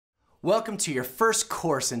Welcome to your first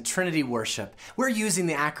course in Trinity Worship. We're using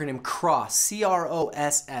the acronym CROSS,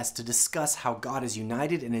 C-R-O-S-S, to discuss how God is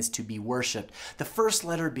united and is to be worshiped. The first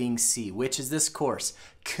letter being C, which is this course,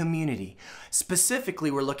 community. Specifically,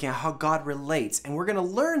 we're looking at how God relates, and we're going to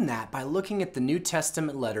learn that by looking at the New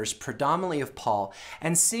Testament letters, predominantly of Paul,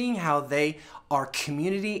 and seeing how they are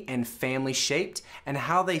community and family shaped, and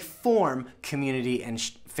how they form community and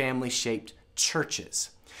family shaped churches.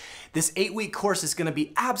 This 8-week course is going to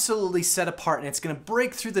be absolutely set apart, and it's going to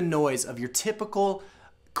break through the noise of your typical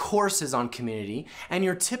courses on community and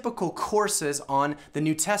your typical courses on the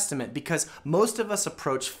New Testament, because most of us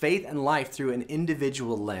approach faith and life through an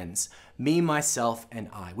individual lens. Me, myself, and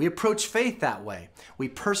I. We approach faith that way. We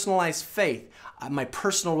personalize faith, my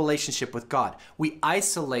personal relationship with God. We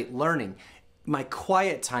isolate learning, my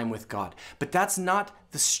quiet time with God. But that's not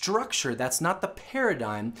the structure, that's not the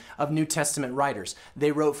paradigm of New Testament writers.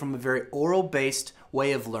 They wrote from a very oral-based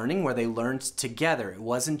way of learning where they learned together. It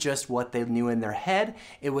wasn't just what they knew in their head,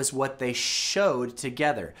 it was what they showed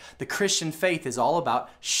together. The Christian faith is all about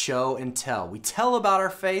show and tell. We tell about our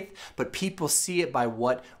faith, but people see it by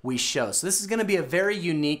what we show. So this is going to be a very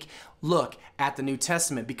unique look at the New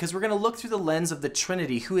Testament, because we're going to look through the lens of the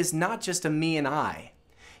Trinity, who is not just a me and I.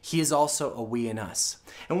 He is also a we and us.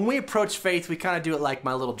 And when we approach faith, we kind of do it like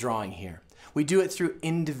my little drawing here. We do it through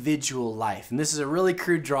individual life. And this is a really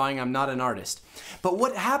crude drawing. I'm not an artist. But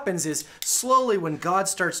what happens is slowly when God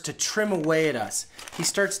starts to trim away at us, He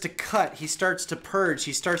starts to cut, He starts to purge,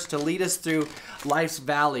 He starts to lead us through life's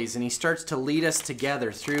valleys, and He starts to lead us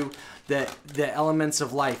together through the elements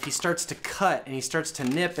of life. He starts to cut and He starts to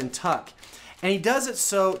nip and tuck. And He does it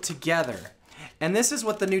so together. And this is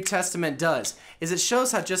what the New Testament does, is it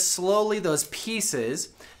shows how just slowly those pieces,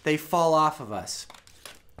 they fall off of us.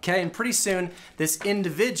 Okay, and pretty soon this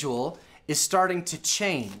individual is starting to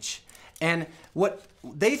change. And what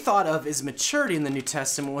they thought of as maturity in the New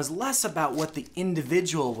Testament was less about what the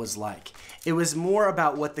individual was like. It was more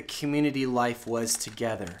about what the community life was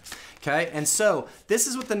together. Okay, and so this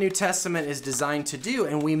is what the New Testament is designed to do,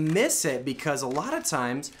 and we miss it because a lot of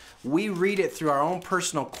times we read it through our own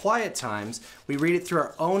personal quiet times, we read it through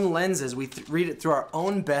our own lenses, we read it through our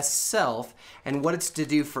own best self and what it's to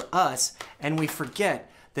do for us, and we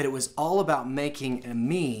forget that it was all about making a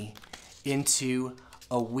me into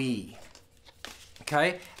a we.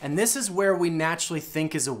 Okay? And this is where we naturally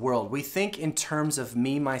think as a world. We think in terms of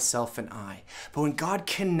me, myself, and I. But when God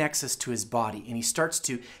connects us to His body and He starts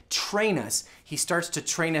to train us, He starts to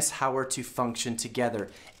train us how we're to function together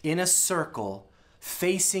in a circle,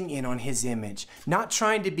 facing in on His image. Not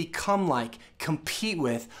trying to become like, compete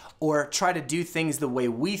with, or try to do things the way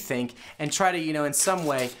we think and try to, in some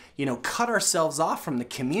way, cut ourselves off from the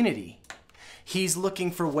community. He's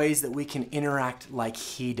looking for ways that we can interact like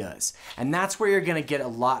He does. And that's where you're going to get a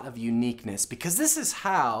lot of uniqueness, because this is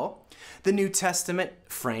how the New Testament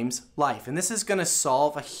frames life. And this is going to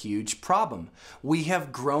solve a huge problem. We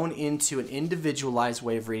have grown into an individualized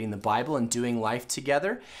way of reading the Bible and doing life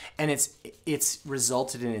together. And it's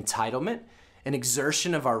resulted in entitlement, an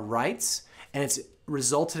exertion of our rights, and it's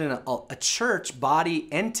resulted in a church body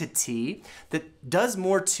entity that does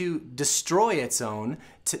more to destroy its own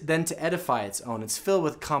than to edify its own. It's filled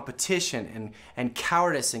with competition and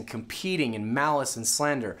cowardice and competing and malice and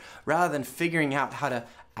slander, rather than figuring out how to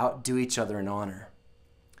outdo each other in honor.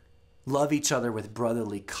 Love each other with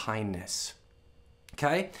brotherly kindness.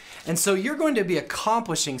 Okay? And so you're going to be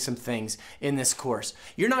accomplishing some things in this course.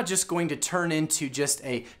 You're not just going to turn into just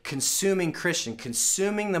a consuming Christian,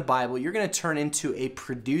 consuming the Bible. You're going to turn into a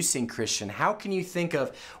producing Christian. How can you think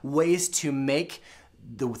of ways to make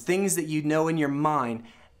the things that you know in your mind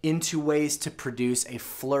into ways to produce a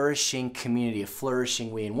flourishing community, a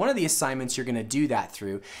flourishing we? And one of the assignments you're going to do that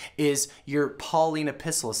through is your Pauline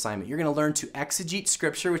epistle assignment. You're going to learn to exegete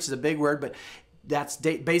Scripture, which is a big word, but that's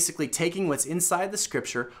basically taking what's inside the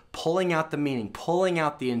Scripture, pulling out the meaning, pulling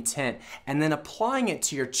out the intent, and then applying it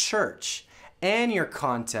to your church and your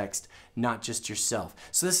context, not just yourself.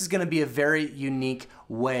 So this is going to be a very unique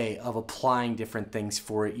way of applying different things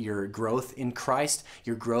for your growth in Christ,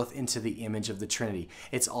 your growth into the image of the Trinity.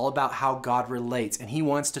 It's all about how God relates, and He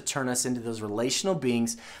wants to turn us into those relational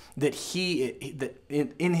beings that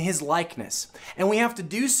in His likeness. And we have to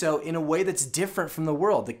do so in a way that's different from the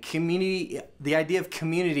world. The community, the idea of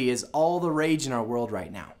community is all the rage in our world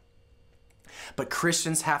right now. But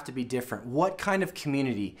Christians have to be different. What kind of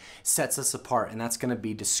community sets us apart? And that's going to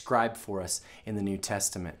be described for us in the New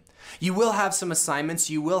Testament. You will have some assignments,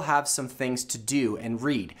 you will have some things to do and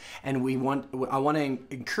read. And I want to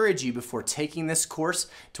encourage you before taking this course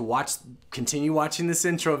to continue watching this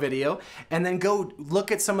intro video and then go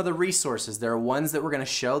look at some of the resources. There are ones that we're going to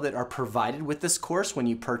show that are provided with this course when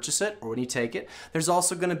you purchase it or when you take it. There's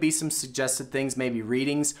also going to be some suggested things, maybe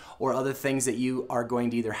readings or other things that you are going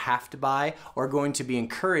to either have to buy or going to be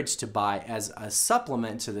encouraged to buy as a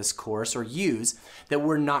supplement to this course or use that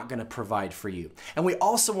we're not going to provide for you. And we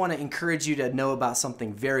also want to encourage you to know about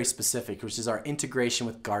something very specific, which is our integration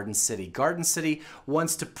with Garden City. Garden City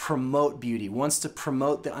wants to promote beauty, wants to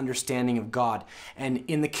promote the understanding of God and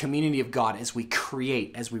in the community of God as we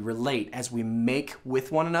create, as we relate, as we make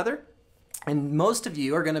with one another. And most of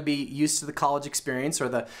you are going to be used to the college experience or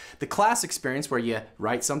the class experience where you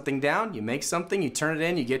write something down, you make something, you turn it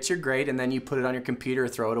in, you get your grade, and then you put it on your computer or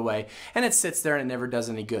throw it away, and it sits there and it never does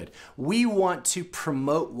any good. We want to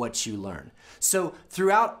promote what you learn. So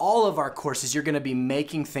throughout all of our courses, you're going to be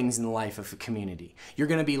making things in the life of a community. You're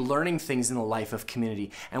going to be learning things in the life of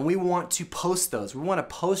community, and we want to post those. We want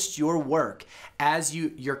to post your work as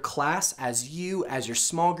your class, as your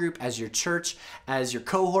small group, as your church, as your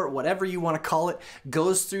cohort, whatever you want to call it,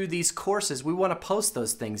 goes through these courses. We want to post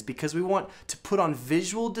those things because we want to put on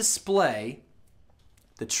visual display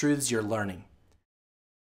the truths you're learning.